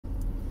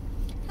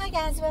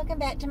guys, welcome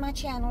back to my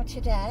channel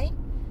today.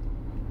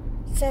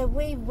 So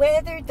we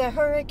weathered the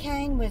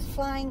hurricane with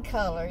flying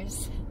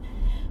colors.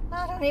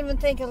 I don't even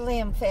think a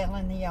limb fell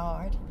in the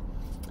yard.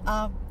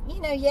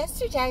 You know,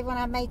 yesterday when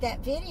I made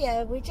that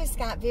video, we just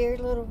got very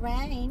little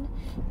rain,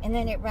 and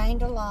then it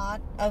rained a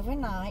lot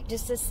overnight,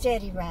 just a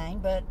steady rain,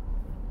 but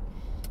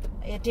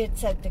it did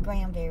soak the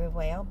ground very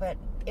well, but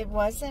it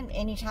wasn't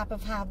any type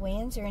of high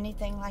winds or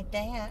anything like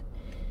that.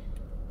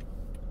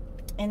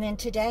 And then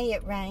today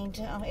it rained.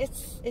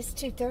 It's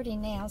 2:30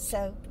 now,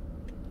 so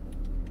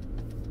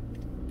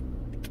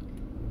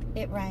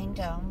it rained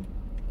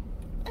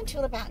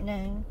until about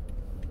noon.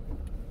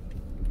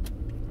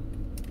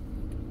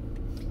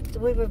 So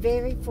we were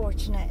very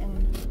fortunate,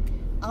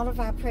 and all of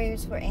our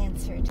prayers were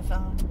answered.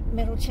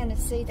 Middle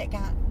Tennessee that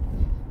got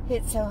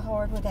hit so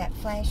hard with that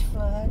flash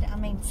flood. I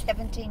mean,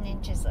 17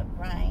 inches of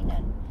rain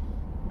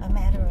in a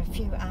matter of a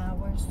few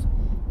hours.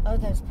 Oh,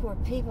 those poor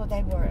people,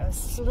 they were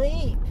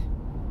asleep.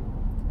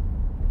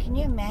 Can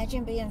you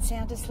imagine being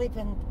sound asleep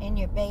in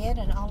your bed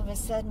and all of a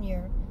sudden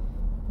you're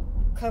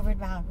covered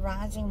by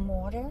rising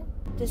water?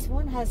 This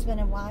one husband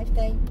and wife,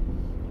 they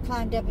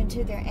climbed up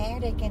into their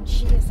attic, and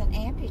she is an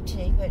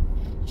amputee, but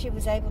she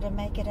was able to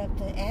make it up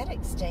the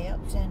attic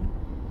steps, and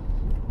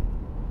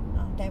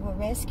they were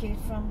rescued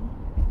from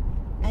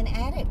an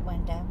attic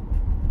window.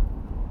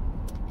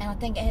 And I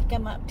think it had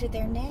come up to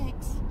their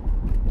necks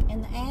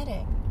in the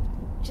attic.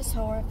 Just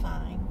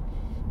horrifying.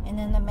 And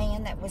then the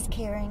man that was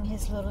carrying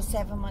his little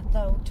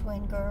 7-month-old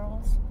twin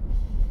girls.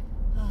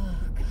 Oh,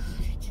 God,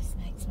 it just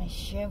makes me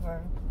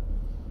shiver.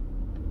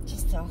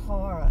 Just the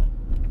horror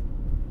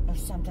of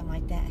something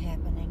like that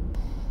happening.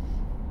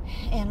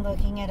 And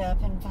looking it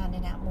up and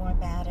finding out more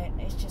about it,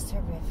 it's just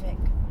horrific.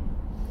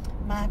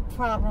 My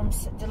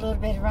problems, the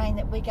little bit of rain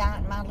that we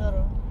got, my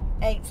little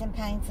aches and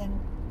pains and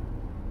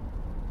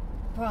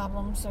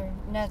problems are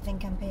nothing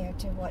compared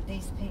to what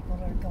these people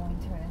are going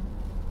through.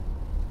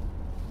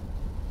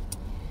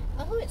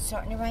 Oh, it's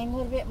starting to rain a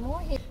little bit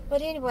more here.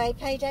 But anyway,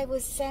 payday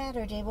was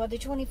Saturday. Well, the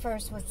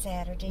 21st was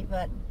Saturday,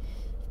 but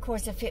of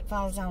course, if it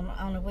falls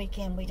on a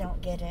weekend, we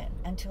don't get it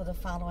until the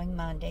following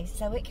Monday.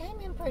 So it came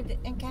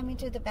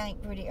into the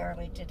bank pretty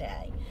early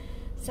today.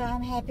 So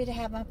I'm happy to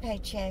have my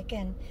paycheck,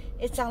 and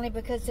it's only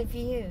because of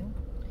you.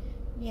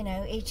 You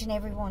know, each and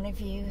every one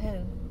of you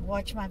who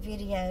watch my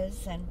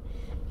videos and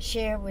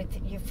share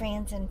with your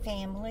friends and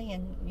family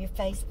and your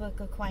Facebook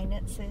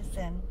acquaintances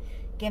and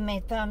give me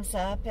a thumbs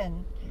up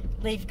and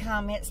leave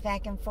comments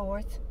back and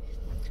forth.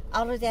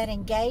 All of that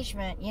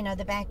engagement, you know,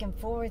 the back and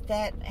forth,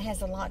 that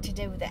has a lot to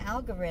do with the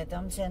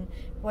algorithms and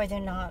whether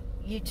or not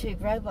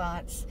YouTube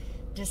robots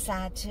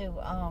decide to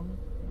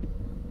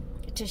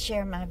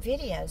share my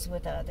videos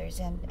with others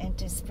and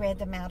to spread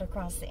them out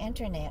across the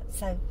internet.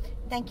 So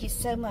thank you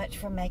so much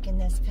for making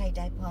this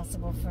payday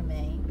possible for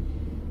me.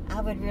 I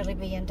would really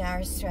be in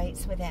dire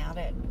straits without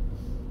it.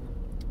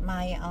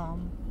 My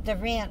the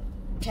rent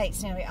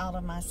takes nearly all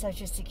of my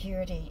Social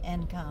Security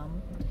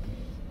income.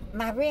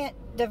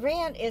 The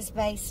rent is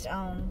based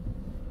on,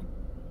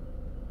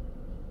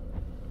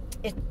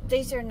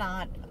 these are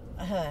not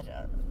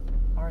HUD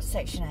or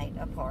Section 8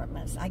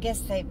 apartments. I guess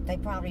they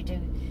probably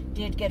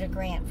did get a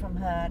grant from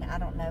HUD, I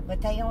don't know,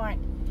 but they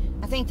aren't.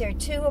 I think there are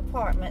 2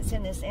 apartments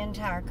in this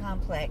entire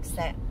complex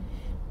that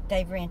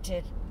they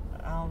rented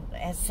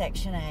as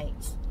Section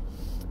 8s.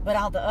 But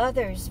all the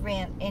others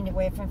rent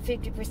anywhere from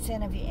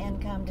 50% of your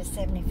income to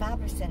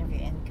 75% of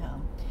your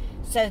income.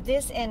 So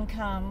this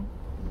income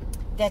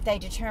that they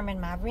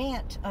determined my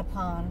rent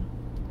upon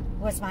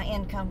was my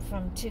income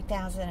from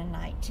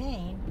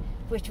 2019,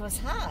 which was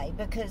high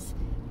because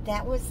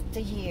that was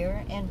the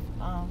year in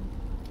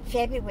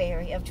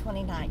February of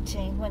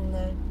 2019 when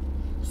the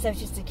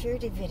Social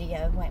Security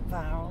video went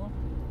viral.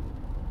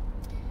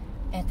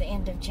 At the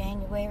end of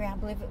January, I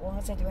believe it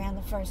was, or around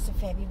the 1st of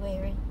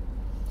February.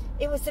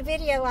 It was the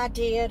video I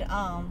did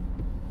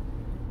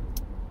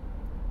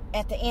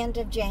at the end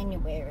of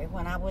January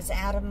when I was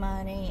out of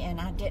money and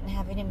I didn't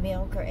have any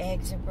milk or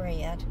eggs or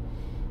bread.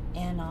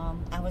 And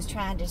I was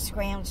trying to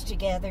scrounge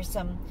together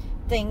some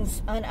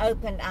things,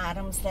 unopened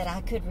items that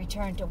I could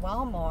return to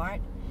Walmart,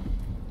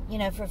 you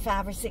know, for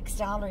 $5 or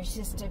 $6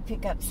 just to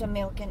pick up some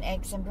milk and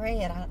eggs and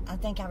bread. I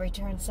think I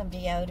returned some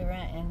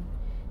deodorant and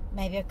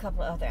maybe a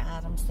couple of other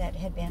items that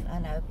had been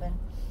unopened.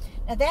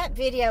 Now that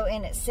video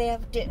in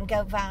itself didn't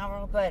go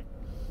viral, but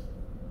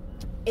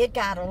it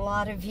got a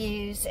lot of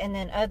views, and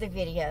then other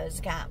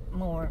videos got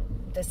more.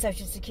 The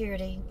Social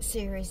Security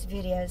series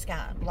videos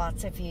got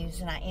lots of views,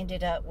 and I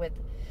ended up with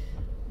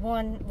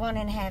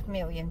 1.5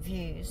 million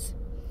views.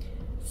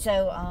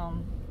 So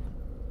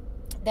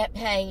that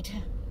paid.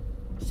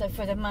 So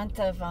for the month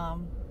of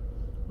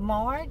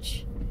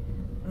March,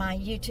 my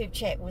YouTube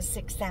check was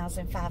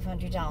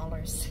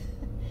 $6,500.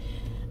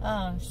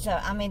 So,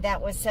 I mean,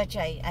 that was such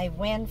a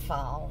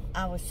windfall.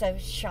 I was so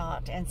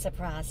shocked and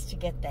surprised to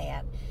get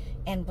that,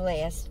 and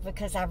blessed,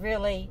 because I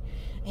really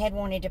had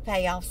wanted to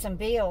pay off some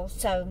bills.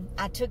 So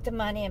I took the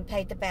money and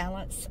paid the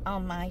balance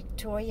on my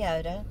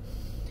Toyota.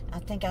 I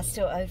think I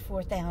still owed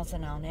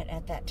 $4,000 on it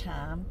at that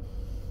time.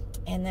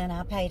 And then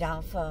I paid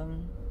off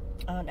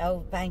an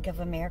old Bank of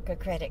America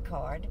credit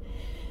card.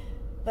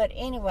 But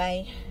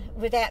anyway,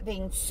 with that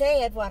being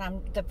said,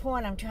 the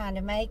point I'm trying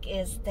to make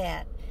is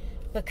that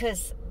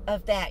because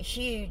of that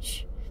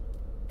huge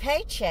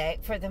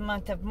paycheck for the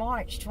month of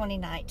March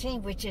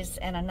 2019, which is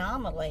an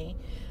anomaly,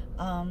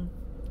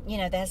 you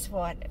know, that's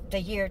what the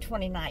year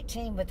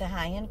 2019 with the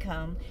high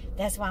income,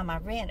 that's why my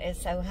rent is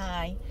so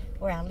high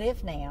where I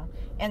live now.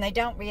 And they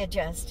don't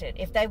readjust it.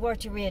 If they were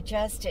to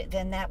readjust it,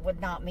 then that would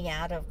knock me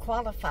out of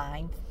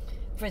qualifying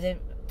for the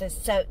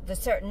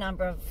certain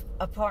number of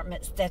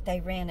apartments that they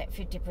rent at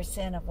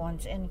 50% of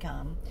one's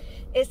income.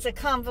 It's a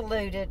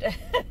convoluted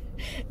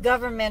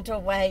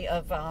governmental way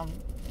of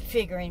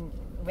figuring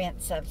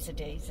rent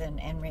subsidies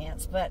and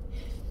rents. But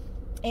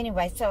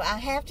anyway, so I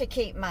have to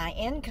keep my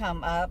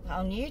income up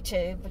on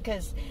YouTube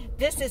because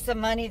this is the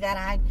money that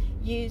I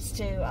use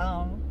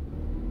to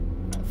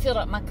fill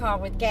up my car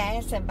with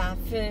gas and buy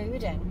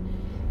food. And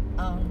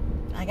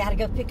I got to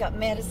go pick up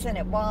medicine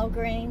at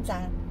Walgreens.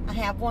 I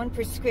have one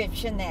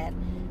prescription that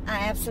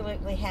I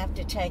absolutely have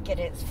to take it.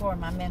 It's for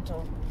my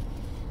mental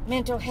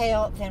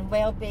health and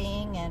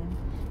well-being, and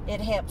it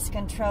helps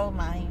control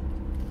my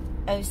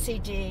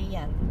OCD,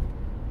 and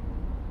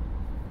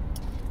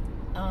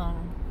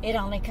it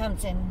only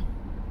comes in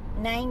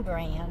name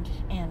brand,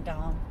 and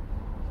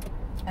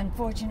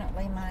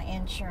unfortunately my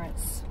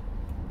insurance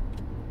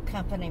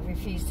company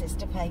refuses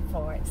to pay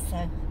for it,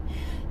 so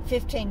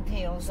 15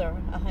 pills are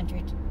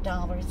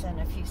 $100 and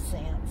a few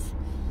cents.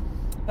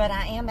 But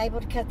I am able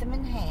to cut them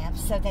in half,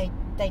 so they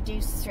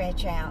do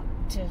stretch out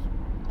to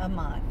a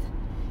month.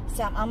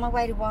 So I'm on my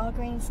way to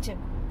Walgreens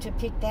to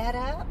pick that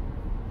up.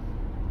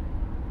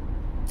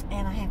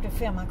 And I have to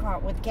fill my car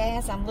with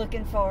gas. I'm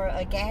looking for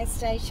a gas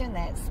station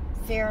that's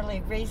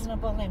fairly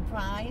reasonable in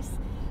price.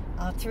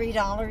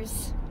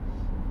 $3,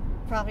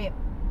 probably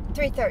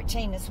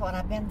 $3.13 is what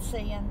I've been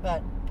seeing,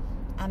 but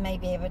I may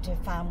be able to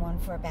find one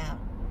for about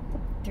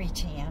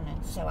 $3.10,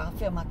 and so I'll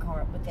fill my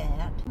car up with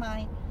that.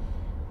 My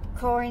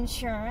car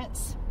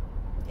insurance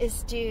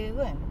is due,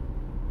 and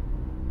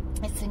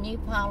it's a new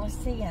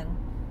policy, and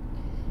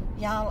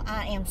y'all,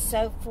 I am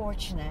so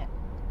fortunate.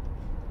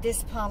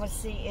 This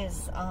policy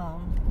is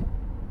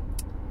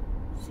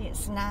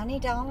it's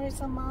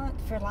 $90 a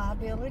month for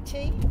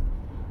liability,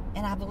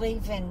 and I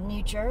believe in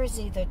New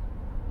Jersey, the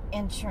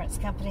insurance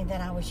company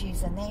that I was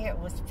using there, it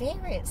was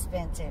very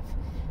expensive.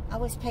 I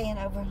was paying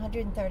over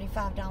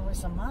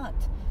 $135 a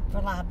month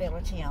for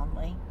liability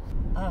only.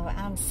 Oh,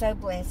 I'm so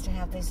blessed to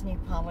have this new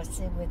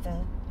policy with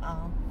the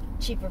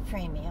cheaper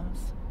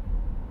premiums.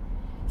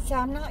 So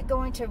I'm not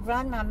going to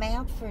run my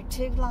mouth for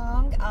too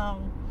long.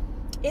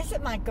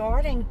 Isn't my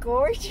garden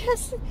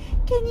gorgeous?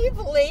 Can you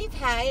believe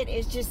how it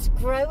is just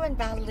growing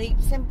by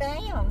leaps and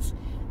bounds?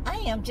 I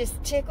am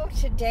just tickled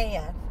to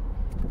death.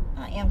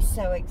 I am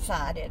so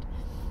excited.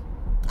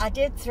 I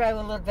did throw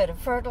a little bit of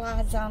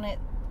fertilizer on it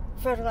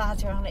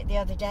the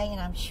other day, and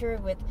I'm sure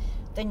with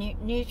the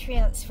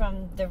nutrients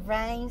from the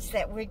rains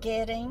that we're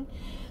getting,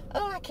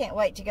 oh, I can't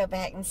wait to go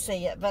back and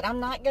see it. But I'm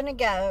not going to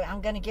go.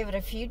 I'm going to give it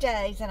a few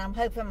days, and I'm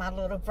hoping my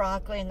little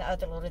broccoli and the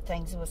other little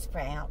things will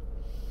sprout.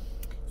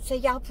 So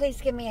y'all,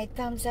 please give me a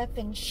thumbs up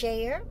and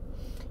share,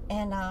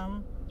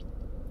 and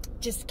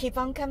just keep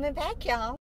on coming back, y'all.